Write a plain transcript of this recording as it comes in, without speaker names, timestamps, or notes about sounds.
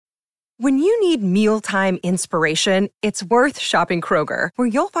When you need mealtime inspiration, it's worth shopping Kroger, where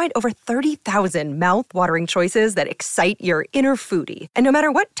you'll find over 30,000 mouth-watering choices that excite your inner foodie. And no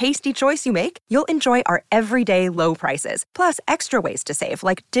matter what tasty choice you make, you'll enjoy our everyday low prices, plus extra ways to save,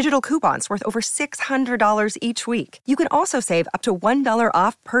 like digital coupons worth over $600 each week. You can also save up to $1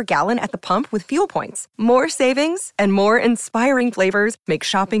 off per gallon at the pump with fuel points. More savings and more inspiring flavors make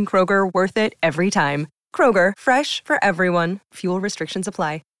shopping Kroger worth it every time. Kroger, fresh for everyone. Fuel restrictions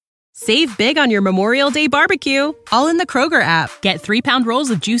apply. Save big on your Memorial Day barbecue, all in the Kroger app. Get 3-pound rolls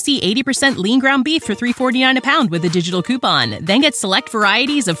of juicy 80% lean ground beef for $3.49 a pound with a digital coupon. Then get select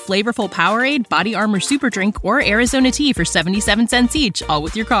varieties of flavorful Powerade, Body Armor Super Drink, or Arizona tea for 77 cents each, all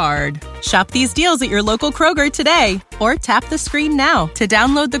with your card. Shop these deals at your local Kroger today, or tap the screen now to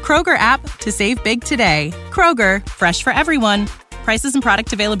download the Kroger app to save big today. Kroger, fresh for everyone. Prices and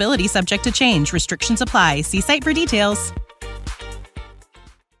product availability subject to change. Restrictions apply. See site for details.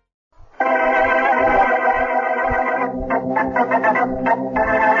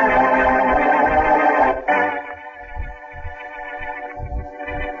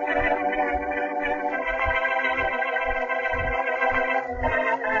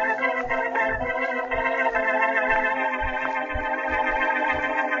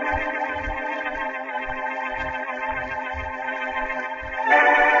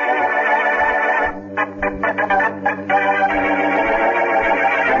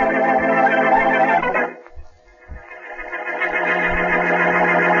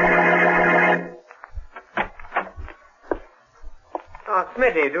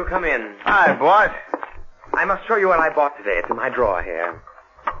 Smitty, do come in. Hi, boss. I must show you what I bought today. It's in my drawer here.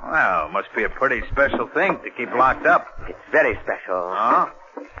 Well, must be a pretty special thing to keep locked up. It's very special. Oh?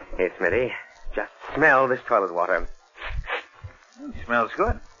 Here, Smitty, just smell this toilet water. It smells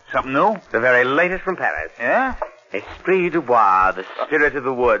good. Something new? The very latest from Paris. Yeah? Esprit du bois, the spirit of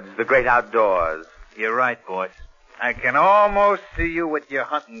the woods, the great outdoors. You're right, boss. I can almost see you with your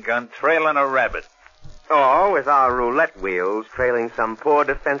hunting gun trailing a rabbit. Or with our roulette wheels trailing some poor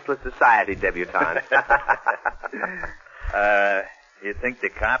defenseless society debutante. You think the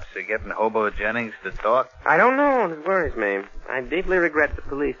cops are getting Hobo Jennings to talk? I don't know. It worries me. I deeply regret the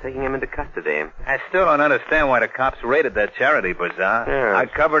police taking him into custody. I still don't understand why the cops raided that charity bazaar. Yes. I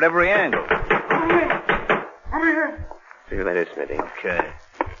covered every angle. Come here. See you later, Smitty. Okay.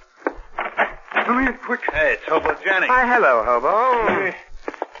 Come here, quick. Hey, it's Hobo Jennings. Hi, hello, Hobo.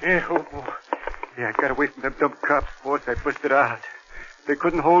 Yeah, Hobo. Yeah, I got away from them dumb cops, boss. I busted out. They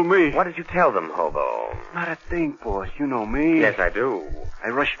couldn't hold me. What did you tell them, Hobo? Not a thing, boss. You know me. Yes, I do. I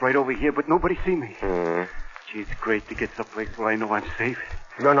rushed right over here, but nobody see me. Hmm. Gee, it's great to get someplace where I know I'm safe.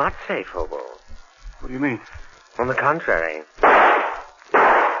 You're not safe, Hobo. What do you mean? On the contrary.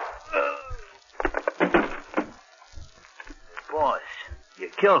 Boss, you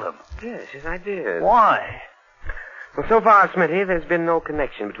killed him. Yes, I did. Why? Well, so far, Smitty, there's been no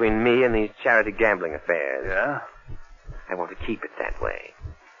connection between me and these charity gambling affairs. Yeah? I want to keep it that way.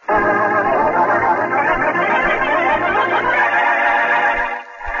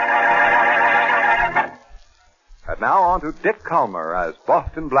 And now on to Dick Calmer as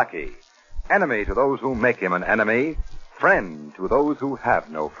Boston Blackie. Enemy to those who make him an enemy, friend to those who have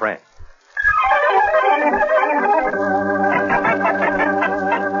no friend.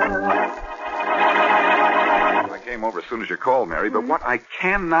 I came over as soon as you called, Mary, but what I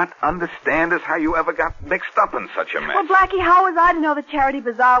cannot understand is how you ever got mixed up in such a mess. Well, Blackie, how was I to know the charity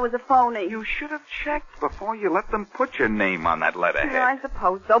bazaar was a phony? You should have checked before you let them put your name on that letterhead. Well, I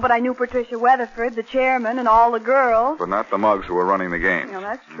suppose so, but I knew Patricia Weatherford, the chairman, and all the girls. But not the mugs who were running the games. Yeah,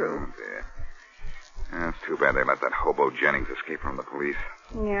 that's true. Oh, dear. Yeah, it's too bad they let that hobo Jennings escape from the police.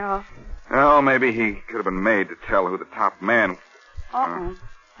 Yeah. Well, maybe he could have been made to tell who the top man...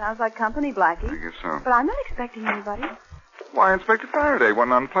 Sounds like company, Blackie. I guess so. But I'm not expecting anybody. Why, Inspector Faraday, what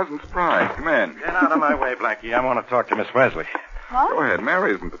an unpleasant surprise. Come in. Get out of my way, Blackie. I want to talk to Miss Wesley. Huh? Go ahead.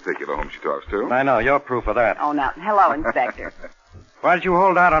 Mary isn't particular whom she talks to. I know. You're proof of that. Oh, now, hello, Inspector. Why did you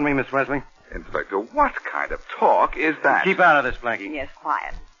hold out on me, Miss Wesley? Inspector, what kind of talk is that? Keep out of this, Blackie. Yes,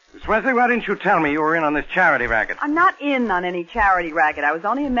 quiet. Miss Wesley, why didn't you tell me you were in on this charity racket? I'm not in on any charity racket. I was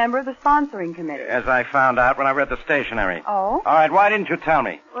only a member of the sponsoring committee. As I found out when I read the stationery. Oh? All right, why didn't you tell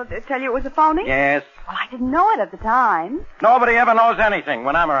me? Well, did I tell you it was a phony? Yes. Well, I didn't know it at the time. Nobody ever knows anything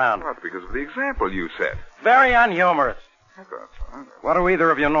when I'm around. Well, because of the example you set. Very unhumorous. I thought so. What do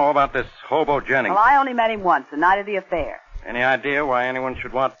either of you know about this hobo Jennings? Well, I only met him once, the night of the affair. Any idea why anyone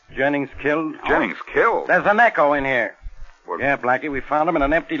should want Jennings killed? Jennings killed? There's an echo in here. What? Yeah, Blackie, we found him in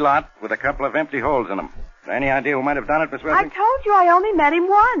an empty lot with a couple of empty holes in them. Any idea who might have done it, Miss I Wesley? told you I only met him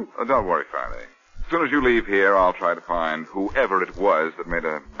once. Oh, don't worry, Faraday. soon as you leave here, I'll try to find whoever it was that made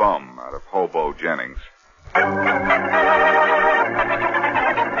a bum out of Hobo Jennings. Tighten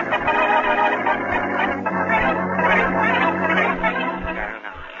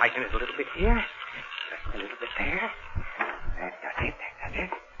it a little bit here. A little bit there. That's it.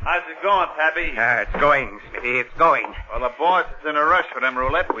 How's it going, Pappy? It's going, Smitty. It's going. Well, the boss is in a rush for them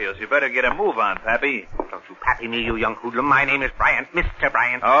roulette wheels. You better get a move on, Pappy. Don't you pappy me, you young hoodlum. My name is Bryant, Mr.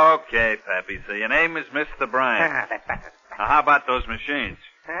 Bryant. Okay, Pappy. So your name is Mr. Bryant. That's better. Now, how about those machines?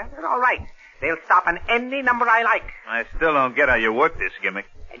 They're all right. They'll stop on any number I like. I still don't get how you work this gimmick.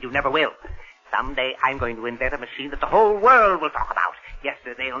 And you never will. Someday I'm going to invent a machine that the whole world will talk about. Yes,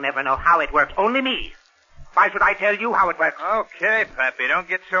 sir, they'll never know how it works. Only me. Why should I tell you how it works? Okay, Pappy. Don't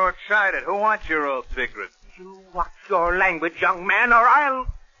get so excited. Who wants your old secret? You watch your language, young man, or I'll...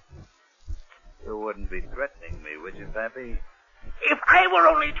 You wouldn't be threatening me, would you, Pappy? If I were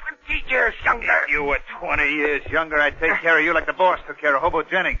only 20 years younger... If you were 20 years younger, I'd take care of you like the boss took care of Hobo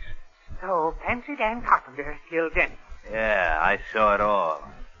Jennings. So, Fancy Dan Carpenter killed Jennings. Yeah, I saw it all.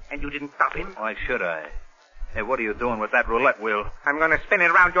 And you didn't stop him? Why should I? Hey, what are you doing with that roulette wheel? I'm going to spin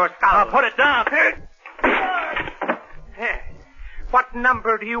it around your skull. Put it down. What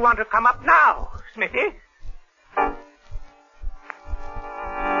number do you want to come up now, Smithy?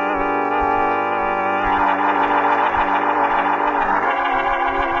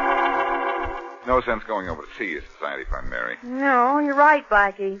 No sense going over to see your society friend, Mary. No, you're right,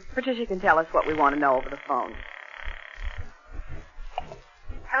 Blackie. Patricia can tell us what we want to know over the phone.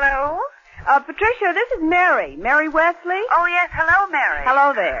 Hello? Patricia, this is Mary. Mary Wesley? Oh, yes. Hello, Mary.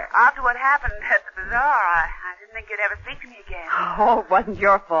 Hello there. After what happened at the bazaar, I didn't think you'd ever speak to me again. Oh, it wasn't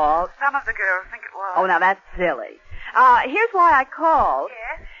your fault. Some of the girls think it was. Oh, now that's silly. Here's why I called.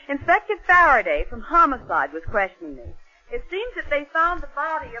 Yes? Inspector Faraday from Homicide was questioning me. It seems that they found the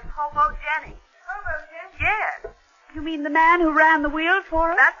body of Hobo Jennings. Hobo Jennings? Yes. You mean the man who ran the wheels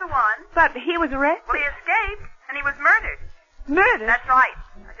for us? That's the one. But he was arrested. Well, he escaped, and he was murdered. Murdered? That's right.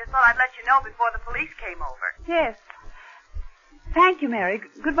 I just thought I'd let you know before the police came over. Yes. Thank you, Mary.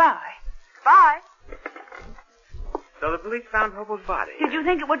 Goodbye. Bye. So the police found Hobo's body. Did you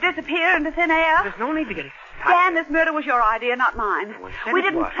think it would disappear into thin air? There's no need to get excited. Dan, this murder was your idea, not mine. Well, then We it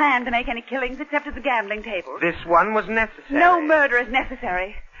didn't was. plan to make any killings except at the gambling table. This one was necessary. No murder is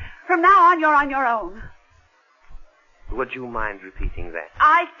necessary. From now on, you're on your own. Would you mind repeating that?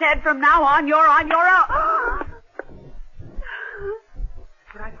 I said from now on, you're on your own.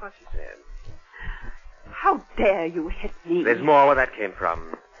 But I thought you said. How dare you hit me? There's more where that came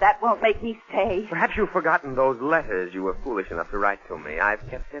from. That won't make me stay. Perhaps you've forgotten those letters you were foolish enough to write to me. I've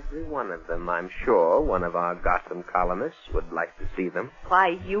kept every one of them. I'm sure one of our Gotham columnists would like to see them.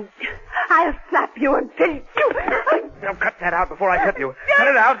 Why, you... I'll slap you and finish you. Now, cut that out before I hit you. Cut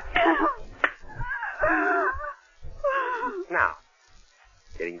it out. Now,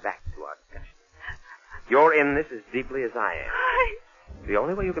 getting back to our discussion. You're in this as deeply as I am. The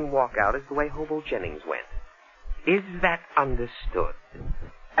only way you can walk out is the way Hobo Jennings went. Is that understood?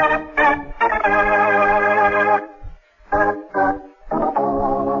 If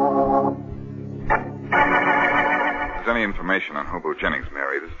there's any information on Hobo Jennings,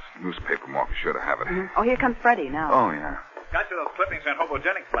 Mary, this newspaper will be sure to have it. Mm-hmm. Oh, here comes Freddie now. Oh, yeah. Got you those clippings on Hobo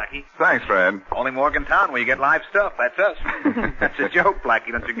Jennings, Blackie. Thanks, Fred. Only Morgantown where you get live stuff. That's us. That's a joke,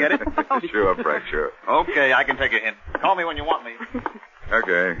 Blackie. Don't you get it? Sure, Fred, sure. Okay, I can take a hint. Call me when you want me.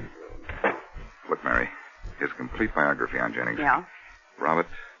 Okay. Look, Mary, his complete biography on Jennings. Yeah? Robert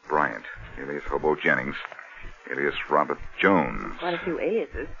Bryant, alias Hobo Jennings, alias Robert Jones. Quite a few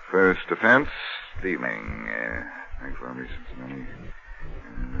aliases. First offense, stealing. Thanks, Robert.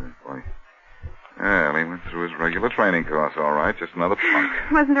 Boy. Well, he went through his regular training course, all right. Just another punk.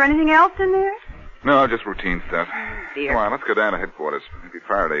 Wasn't there anything else in there? No, just routine stuff. Dear. Come on, let's go down to headquarters. Maybe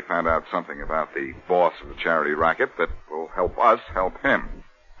Faraday found out something about the boss of the charity racket that will help us help him.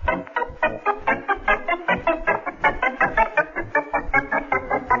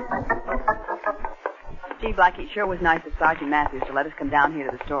 Gee, Blackie, it sure was nice of Sergeant Matthews to let us come down here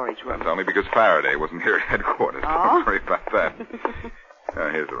to the storage room. That's only because Faraday wasn't here at headquarters. Oh? Don't worry about that.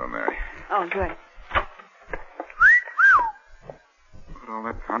 Here's the room, Mary. Oh, good. Look at all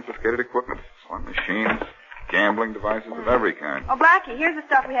that confiscated equipment. Slot machines, gambling devices of every kind. Oh, Blackie, here's the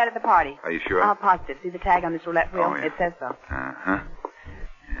stuff we had at the party. Are you sure? Oh, positive. See the tag on this roulette wheel? Oh, yeah. It says so. Uh-huh.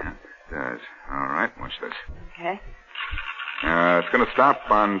 Yeah, it does. All right, watch this. Okay. It's going to stop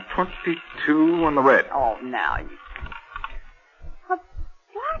on 22 on the red. Oh, now you... Oh,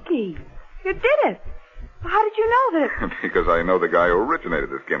 Blackie, you did it. How did you know this? Because I know the guy who originated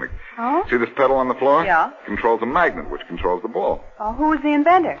this gimmick. Oh? See this pedal on the floor? Yeah. Controls a magnet, which controls the ball. Oh, who was the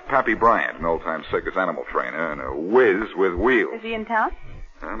inventor? Pappy Bryant, an old-time circus animal trainer, and a whiz with wheels. Is he in town?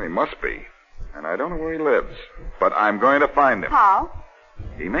 Well, he must be. And I don't know where he lives. But I'm going to find him. How?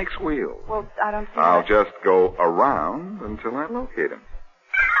 He makes wheels. Well, I don't see I'll that. just go around until I locate him.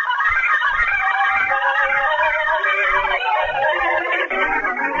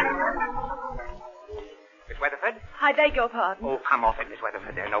 Miss Weatherford? I beg your pardon. Oh, come off it, Miss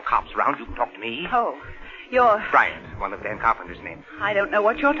Weatherford. There are no cops around. You can talk to me. Oh, you're... Bryant, one of Dan Carpenter's men. I don't know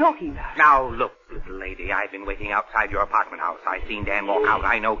what you're talking about. Now, look, little lady, I've been waiting outside your apartment house. I seen Dan walk out.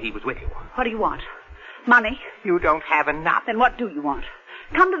 I know he was with you. What do you want? Money? You don't have enough. Then what do you want?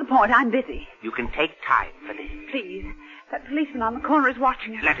 Come to the point. I'm busy. You can take time for this. Please. That policeman on the corner is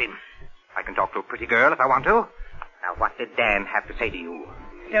watching us. Let him. I can talk to a pretty girl if I want to. Now, what did Dan have to say to you?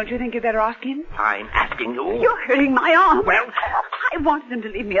 Don't you think you'd better ask him? I'm asking you. You're hurting my arm. Well, I wanted him to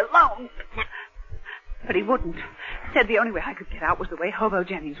leave me alone. But he wouldn't. Said the only way I could get out was the way Hobo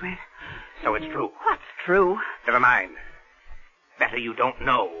Jennings went. so it's true. What's true? Never mind. Better you don't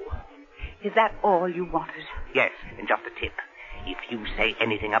know. Is that all you wanted? Yes, and just a tip. If you say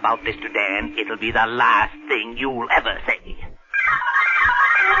anything about this to Dan, it'll be the last thing you'll ever say.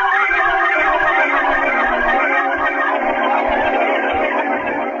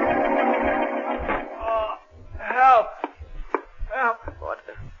 Help! Help! What?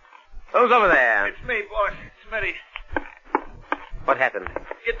 Who's over there? It's me, boss. Smitty. What happened?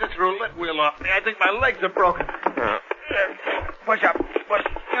 Get this roulette wheel off me. I think my legs are broken. Push up. Push.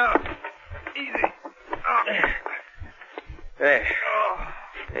 Easy. There.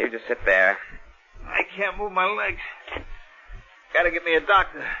 You just sit there. I can't move my legs. Gotta get me a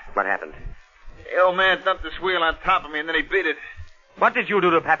doctor. What happened? The old man dumped this wheel on top of me, and then he beat it. What did you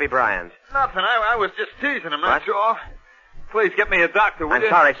do to Pappy Bryant? Nothing. I was just teasing him, What? that's all. Please get me a doctor, will I'm you?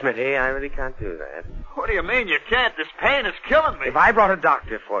 sorry, Smitty. I really can't do that. What do you mean you can't? This pain is killing me. If I brought a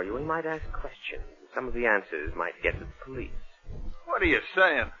doctor for you, he might ask questions. Some of the answers might get to the police. What are you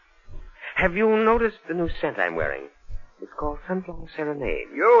saying? Have you noticed the new scent I'm wearing? It's called Sunflower Serenade.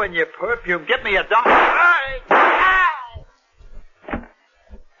 You and your perfume. Get me a doctor.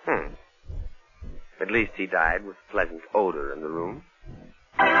 At least he died with pleasant odor in the room.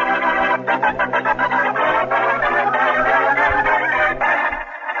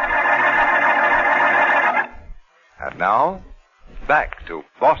 And now, back to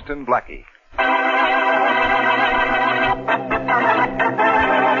Boston Blackie.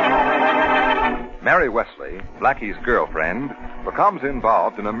 Mary Wesley, Blackie's girlfriend, becomes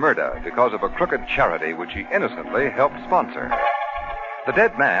involved in a murder because of a crooked charity which he innocently helped sponsor. The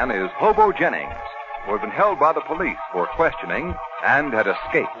dead man is Hobo Jennings, who had been held by the police for questioning and had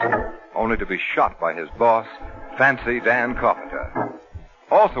escaped, only to be shot by his boss, Fancy Dan Carpenter.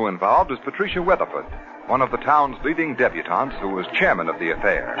 Also involved is Patricia Weatherford, one of the town's leading debutantes who was chairman of the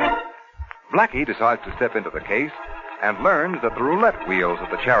affair. Blackie decides to step into the case and learns that the roulette wheels of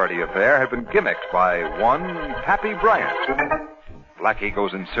the charity affair had been gimmicked by one Pappy Bryant. Blackie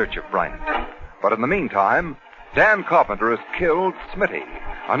goes in search of Bryant. But in the meantime, Dan Carpenter has killed Smitty,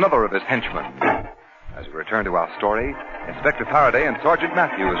 another of his henchmen. As we return to our story, Inspector Faraday and Sergeant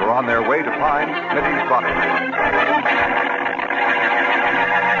Matthews are on their way to find Smitty's body.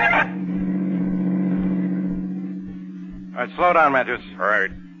 All right, slow down, Matthews. All right.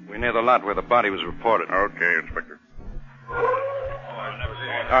 We're near the lot where the body was reported. Okay, Inspector.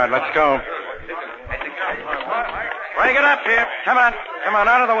 All right, let's go. Break it up here. Come on. Come on,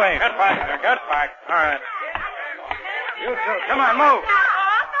 out of the way. Get back. Get back. All right. You two, come on, move.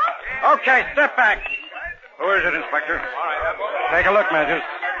 Okay, step back. Who is it, Inspector? Take a look, Matthews.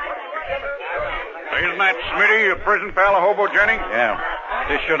 Isn't that Smitty, your prison pal of Hobo Jennings? Yeah.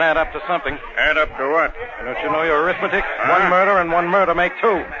 This should add up to something. Add up to what? Don't you know your arithmetic? One murder and one murder make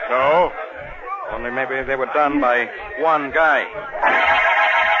two. So? Only maybe they were done by one guy.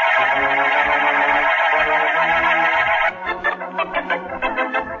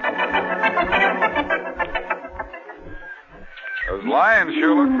 Those lions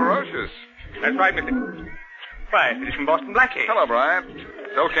sure look ferocious. That's right, Mr. Why, it is from Boston Blackie. Hello, Brian.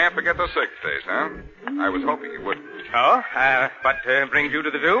 Still can't forget those circus days, huh? I was hoping you wouldn't. Oh? What brings you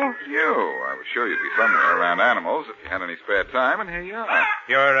to the zoo? I was sure you'd be somewhere around animals if you had any spare time, and here you are.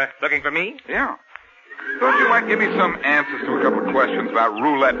 You're looking for me? Yeah. Thought you might give me some answers to a couple of questions about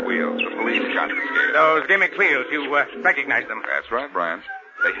roulette wheels the police confiscated. Those gimmick wheels, you recognize them. That's right, Brian.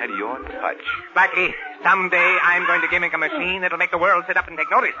 They had your touch. Blackie, someday I'm going to gimmick a machine that'll make the world sit up and take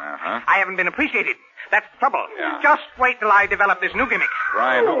notice. Uh-huh. I haven't been appreciated. That's the trouble. Yeah. Just wait till I develop this new gimmick.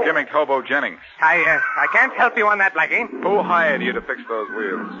 Brian, who gimmicked Hobo Jennings? I can't help you on that, Blackie. Who hired you to fix those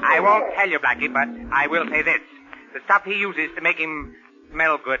wheels? I won't tell you, Blackie, but I will say this. The stuff he uses to make him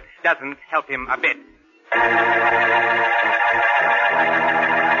smell good doesn't help him a bit.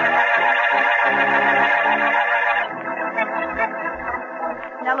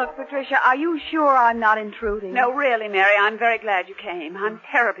 Now, look, Patricia, are you sure I'm not intruding? No, really, Mary, I'm very glad you came. I'm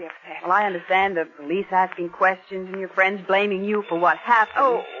terribly upset. Well, I understand the police asking questions and your friends blaming you for what happened.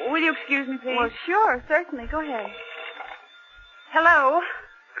 Oh, will you excuse me, please? Well, sure, certainly. Go ahead. Hello?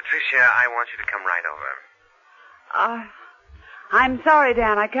 Patricia, I want you to come right over. I'm sorry,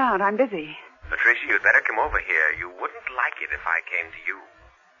 Dan, I can't. I'm busy. Patricia, you'd better come over here. You wouldn't like it if I came to you.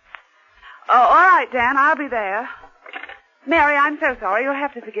 Oh, all right, Dan, I'll be there. Mary, I'm so sorry. You'll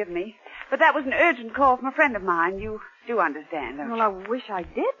have to forgive me. But that was an urgent call from a friend of mine. You do understand, don't you? Well, I wish I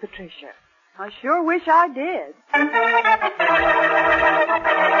did, Patricia. I sure wish I did.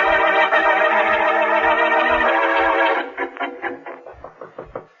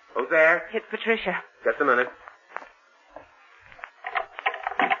 Who's there? It's Patricia. Just a minute.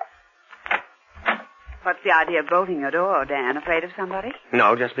 What's the idea of bolting your door, Dan? Afraid of somebody?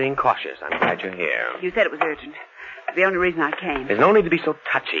 No, just being cautious. I'm glad you're here. You said it was urgent. It's the only reason I came. There's no need to be so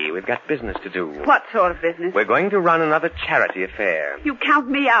touchy. We've got business to do. What sort of business? We're going to run another charity affair. You count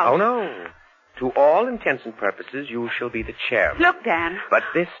me out. Oh, no. To all intents and purposes, you shall be the chairman. Look, Dan. But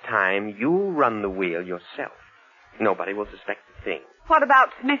this time, you run the wheel yourself. Nobody will suspect a thing. What about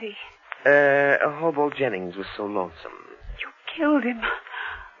Smithy? Hobo Jennings was so lonesome. You killed him.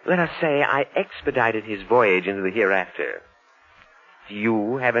 Let us say I expedited his voyage into the hereafter. Do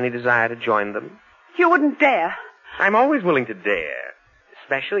you have any desire to join them? You wouldn't dare. I'm always willing to dare,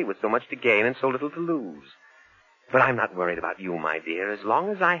 especially with so much to gain and so little to lose. But I'm not worried about you, my dear, as long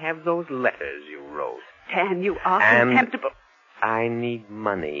as I have those letters you wrote. Dan, you are And contemptible. I need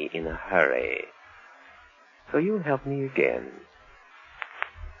money in a hurry. So you'll help me again.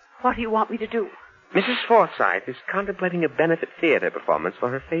 What do you want me to do? Mrs. Forsythe is contemplating a benefit theater performance for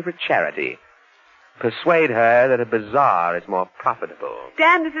her favorite charity. Persuade her that a bazaar is more profitable.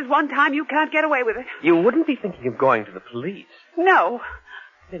 Dan, this is one time you can't get away with it. You wouldn't be thinking of going to the police. No.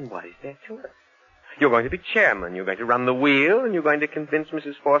 Then what is there to it? You're going to be chairman. You're going to run the wheel, and you're going to convince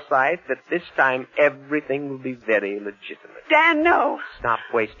Mrs. Forsythe that this time everything will be very legitimate. Dan, no. Stop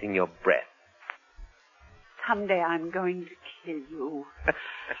wasting your breath. Someday I'm going to kill you.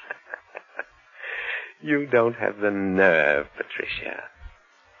 You don't have the nerve, Patricia.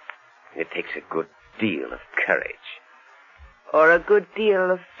 It takes a good deal of courage. Or a good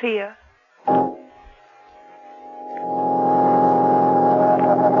deal of fear.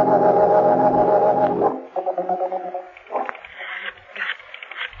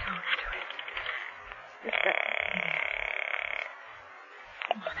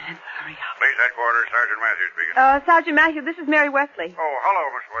 Police headquarters, Sergeant Matthews speaking. Sergeant Matthews, this is Mary Wesley. Oh, hello,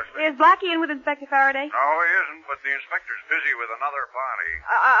 Miss Wesley. Is Blackie in with Inspector Faraday? No, he isn't, but the inspector's busy with another body.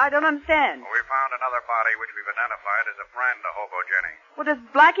 I don't understand. We found another body which we've identified as a friend of Hobo Jennings. Well, does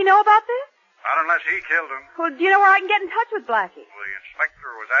Blackie know about this? Not unless he killed him. Well, do you know where I can get in touch with Blackie? Well, the inspector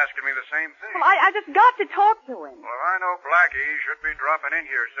was asking me the same thing. Well, I just got to talk to him. Well, if I know Blackie, he should be dropping in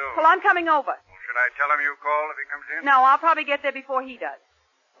here soon. Well, I'm coming over. Well, should I tell him you called if he comes in? No, I'll probably get there before he does.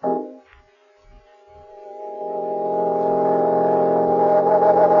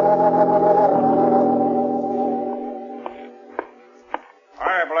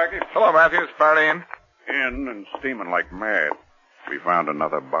 Hi, Blackie. Hello, Matthews. Faraday in? In and steaming like mad. We found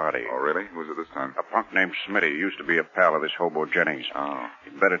another body. Oh, really? Who's it this time? A punk named Smitty. Used to be a pal of this Hobo Jennings. Oh.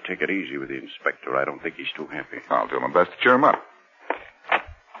 You'd better take it easy with the inspector. I don't think he's too happy. I'll do my best to cheer him up.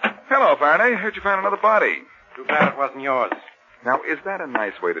 Hello, Faraday. Heard you found another body. Too bad it wasn't yours. Now, is that a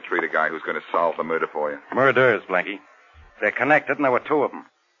nice way to treat a guy who's going to solve the murder for you? Murders, Blackie. They're connected, and there were two of them.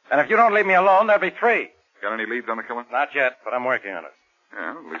 And if you don't leave me alone, there'll be three. Got any leads on the killer? Not yet, but I'm working on it.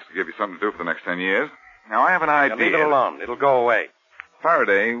 Yeah, at least it'll give you something to do for the next 10 years. Now, I have an idea. Now, leave it alone. It'll go away.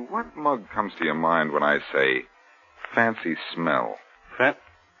 Faraday, what mug comes to your mind when I say fancy smell?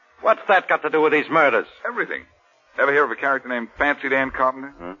 What's that got to do with these murders? Everything. Ever hear of a character named Fancy Dan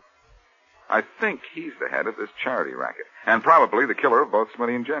Carpenter? Huh? I think he's the head of this charity racket. And probably the killer of both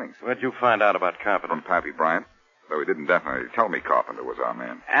Smitty and Jennings. Where'd you find out about Carpenter? From Pappy Bryant. Though he didn't definitely tell me Carpenter was our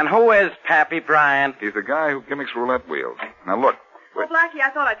man. And who is Pappy Bryant? He's the guy who gimmicks roulette wheels. Now, look. Well, Blackie,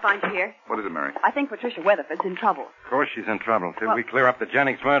 I thought I'd find you here. What is it, Mary? I think Patricia Weatherford's in trouble. Of course she's in trouble. Till we clear up the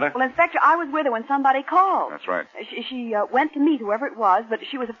Jennings murder? Well, Inspector, I was with her when somebody called. That's right. She went to meet whoever it was, but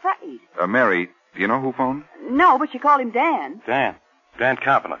she was afraid. Mary, do you know who phoned? No, but she called him Dan. Dan Dan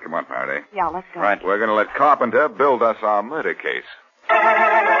Carpenter. Come on, Faraday. Yeah, let's go. Right. We're going to let Carpenter build us our murder case.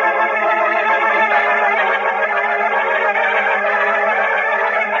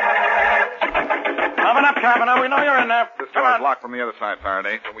 Open up, Carpenter. We know you're in there. This Come door's on. locked from the other side,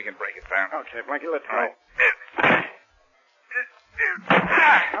 Faraday, so we can break it down. Okay, Blackie, let's go.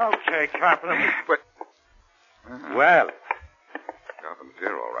 Okay, Carpenter. But... Well, Carpenter's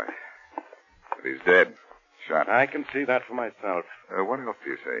here, all right. But he's dead. Shot. I can see that for myself. What else do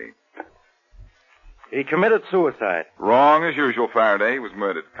you say? He committed suicide. Wrong as usual, Faraday. He was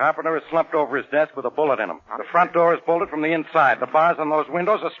murdered. Carpenter is slumped over his desk with a bullet in him. The front door is bolted from the inside. The bars on those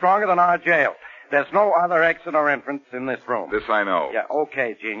windows are stronger than our jail. There's no other exit or entrance in this room. This I know. Yeah,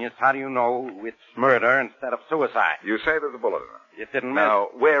 okay, genius. How do you know it's murder instead of suicide? You say there's a bullet in it. You didn't miss. Now,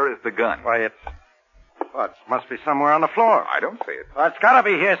 where is the gun? Why, it must be somewhere on the floor. I don't see it. Well, it's got to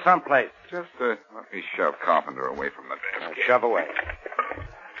be here someplace. Just let me shove Carpenter away from the desk. Shove away.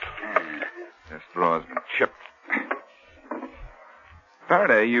 This drawer's been chipped.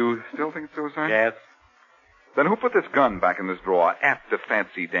 Faraday, you still think it's suicide? Yes. Then who put this gun back in this drawer after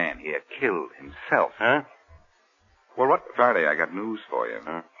Fancy Dan here killed himself? Huh? Well, what? Faraday, I got news for you.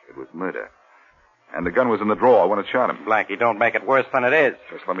 Huh? It was murder. And the gun was in the drawer when it shot him. Blackie, don't make it worse than it is.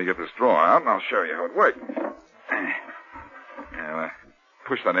 Just let me get this drawer out, and I'll show you how it works. Now,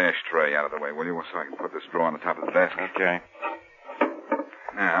 push that ashtray out of the way, will you, so I can put this drawer on the top of the desk. Okay.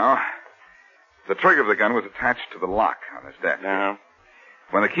 Now, the trigger of the gun was attached to the lock on his desk. Uh-huh.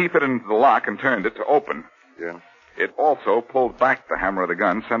 When the key fit into the lock and turned it to open, it also pulled back the hammer of the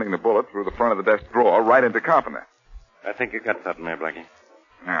gun, sending the bullet through the front of the desk drawer right into Carpenter. I think you got something there, Blackie.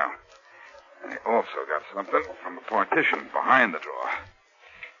 Now, I also got something from the partition behind the drawer.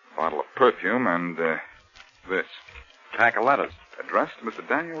 A bottle of perfume and, this. Pack of letters. Addressed to Mr.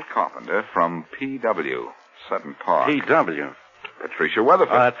 Daniel Carpenter from P.W., Sutton Park. P.W.? Patricia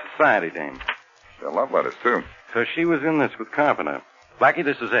Weatherford. Oh, that's society dame. They're love letters, too. So she was in this with Carpenter. Blackie,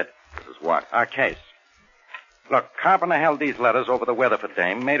 this is it. This is what? Our case. Look, Carpenter held these letters over the Weatherford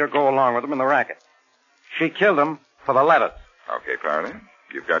dame, made her go along with him in the racket. She killed him for the letters. Okay, Faraday.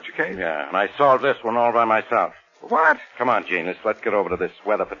 You've got your case? Yeah, and I solved this one all by myself. What? Come on, Genius. Let's get over to this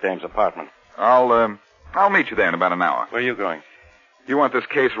Weatherford dame's apartment. I'll meet you there in about an hour. Where are you going? You want this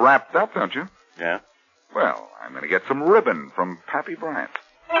case wrapped up, don't you? Yeah. Well, I'm going to get some ribbon from Pappy Bryant.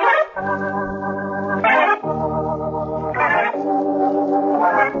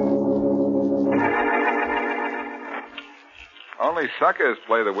 Only suckers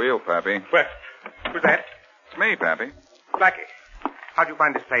play the wheel, Pappy. Well, who's that? It's me, Pappy. Blackie. How'd you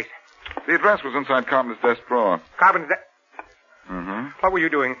find this place? The address was inside Carpenter's desk drawer. Carpenter's Mm-hmm. What were you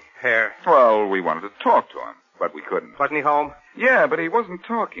doing here? Well, we wanted to talk to him, but we couldn't. Wasn't he home? Yeah, but he wasn't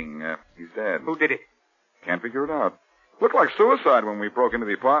talking. He's dead. Who did it? Can't figure it out. Looked like suicide when we broke into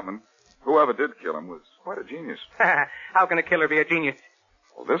the apartment. Whoever did kill him was quite a genius. How can a killer be a genius?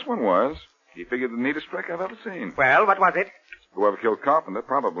 Well, this one was. He figured the neatest trick I've ever seen. Well, what was it? Whoever killed Carpenter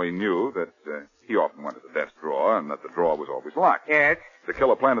probably knew that he often went to the desk drawer and that the drawer was always locked. Yes. The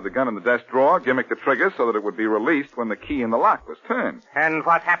killer planted the gun in the desk drawer, gimmicked the trigger so that it would be released when the key in the lock was turned. And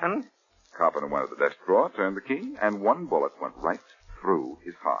what happened? Carpenter went to the desk drawer, turned the key, and one bullet went right through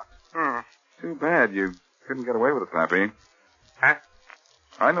his heart. Too bad you couldn't get away with it, Pappy. Huh?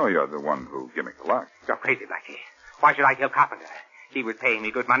 I know you're the one who gimmicked the lock. You're crazy, Blackie. Why should I kill Carpenter? He was paying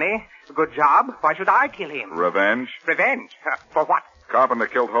me good money, a good job. Why should I kill him? Revenge? Revenge? For what? Carpenter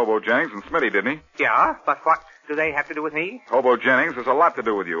killed Hobo Jennings and Smitty, didn't he? Yeah, but what do they have to do with me? Hobo Jennings has a lot to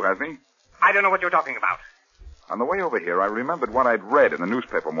do with you, hasn't he? I don't know what you're talking about. On the way over here, I remembered what I'd read in the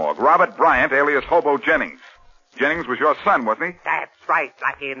newspaper morgue. Robert Bryant, alias Hobo Jennings. Jennings was your son, wasn't he? That's right,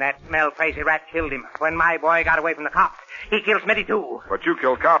 Blackie, and that smell-crazy rat killed him. When my boy got away from the cops, he killed Smitty, too. But you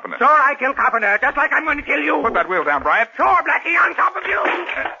killed Carpenter. Sure, I killed Carpenter, just like I'm going to kill you. Put that wheel down, Bryant. Sure, Blackie, on top of you.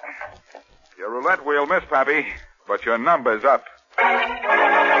 Your roulette wheel missed, Pappy, but your number's up. I've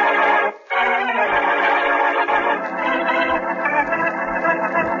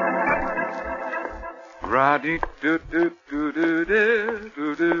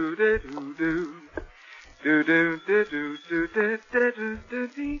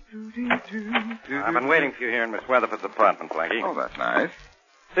been waiting for you here in Miss Weatherford's apartment, Blackie. Oh, that's nice.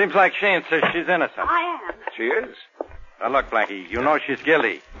 Seems like she insists she's innocent. I am. She is. Now, look, Blackie, you know she's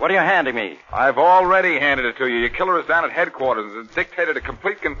guilty. What are you handing me? I've already handed it to you. Your killer is down at headquarters and dictated a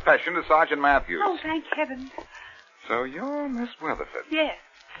complete confession to Sergeant Matthews. Oh, thank heaven. So you're Miss Weatherford. Yes.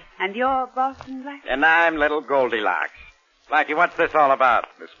 And you're Boston Blackie? And I'm little Goldilocks. Blackie, what's this all about?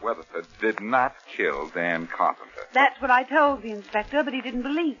 Miss Weatherford did not kill Dan Carpenter. That's what I told the inspector, but he didn't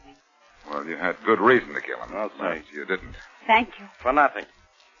believe me. Well, you had good reason to kill him. I'll say. But you didn't. Thank you. For nothing.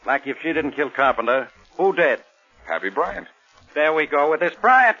 Blackie, if she didn't kill Carpenter, who did? Pappy Bryant. There we go with this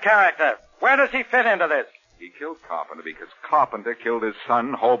Bryant character. Where does he fit into this? He killed Carpenter because Carpenter killed his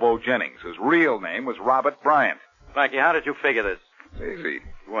son, Hobo Jennings, whose real name was Robert Bryant. Blackie, how did you figure this? It's easy.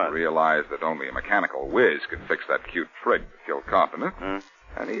 What? I realized that only a mechanical whiz could fix that cute trick to kill Carpenter.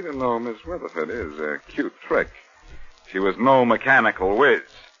 And even though Miss Weatherford is a cute trick, she was no mechanical whiz.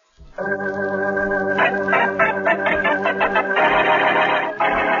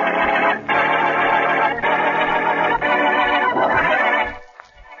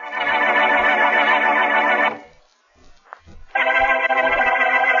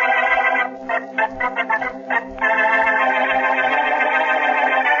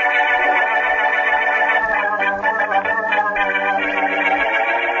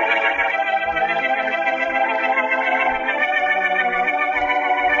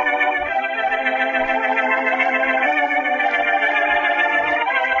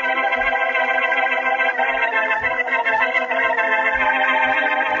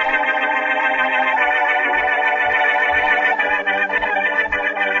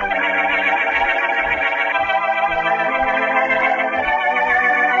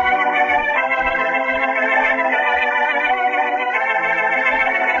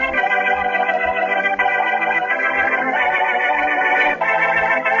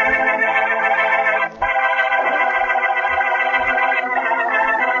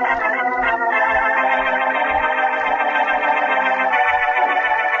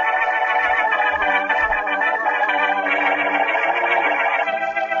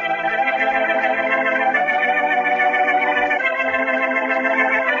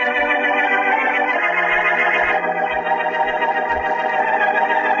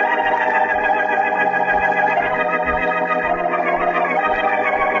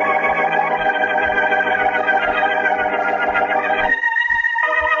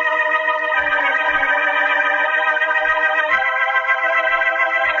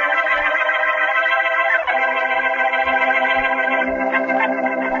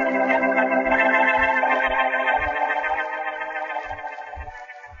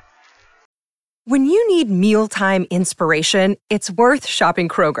 When you need mealtime inspiration, it's worth shopping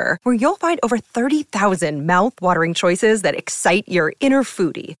Kroger, where you'll find over 30,000 mouth-watering choices that excite your inner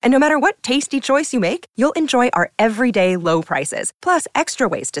foodie. And no matter what tasty choice you make, you'll enjoy our everyday low prices, plus extra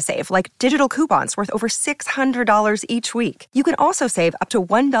ways to save, like digital coupons worth over $600 each week. You can also save up to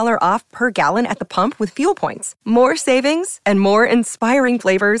 $1 off per gallon at the pump with fuel points. More savings and more inspiring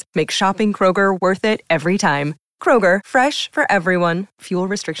flavors make shopping Kroger worth it every time. Kroger, fresh for everyone. Fuel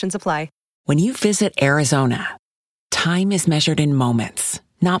restrictions apply. When you visit Arizona, time is measured in moments,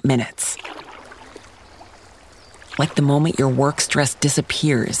 not minutes. Like the moment your work stress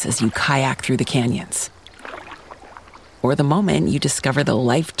disappears as you kayak through the canyons. Or the moment you discover the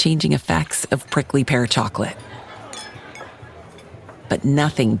life-changing effects of prickly pear chocolate. But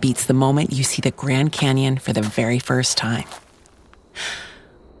nothing beats the moment you see the Grand Canyon for the very first time.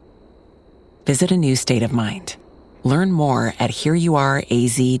 Visit a new state of mind. Learn more at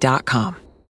hereyouareaz.com.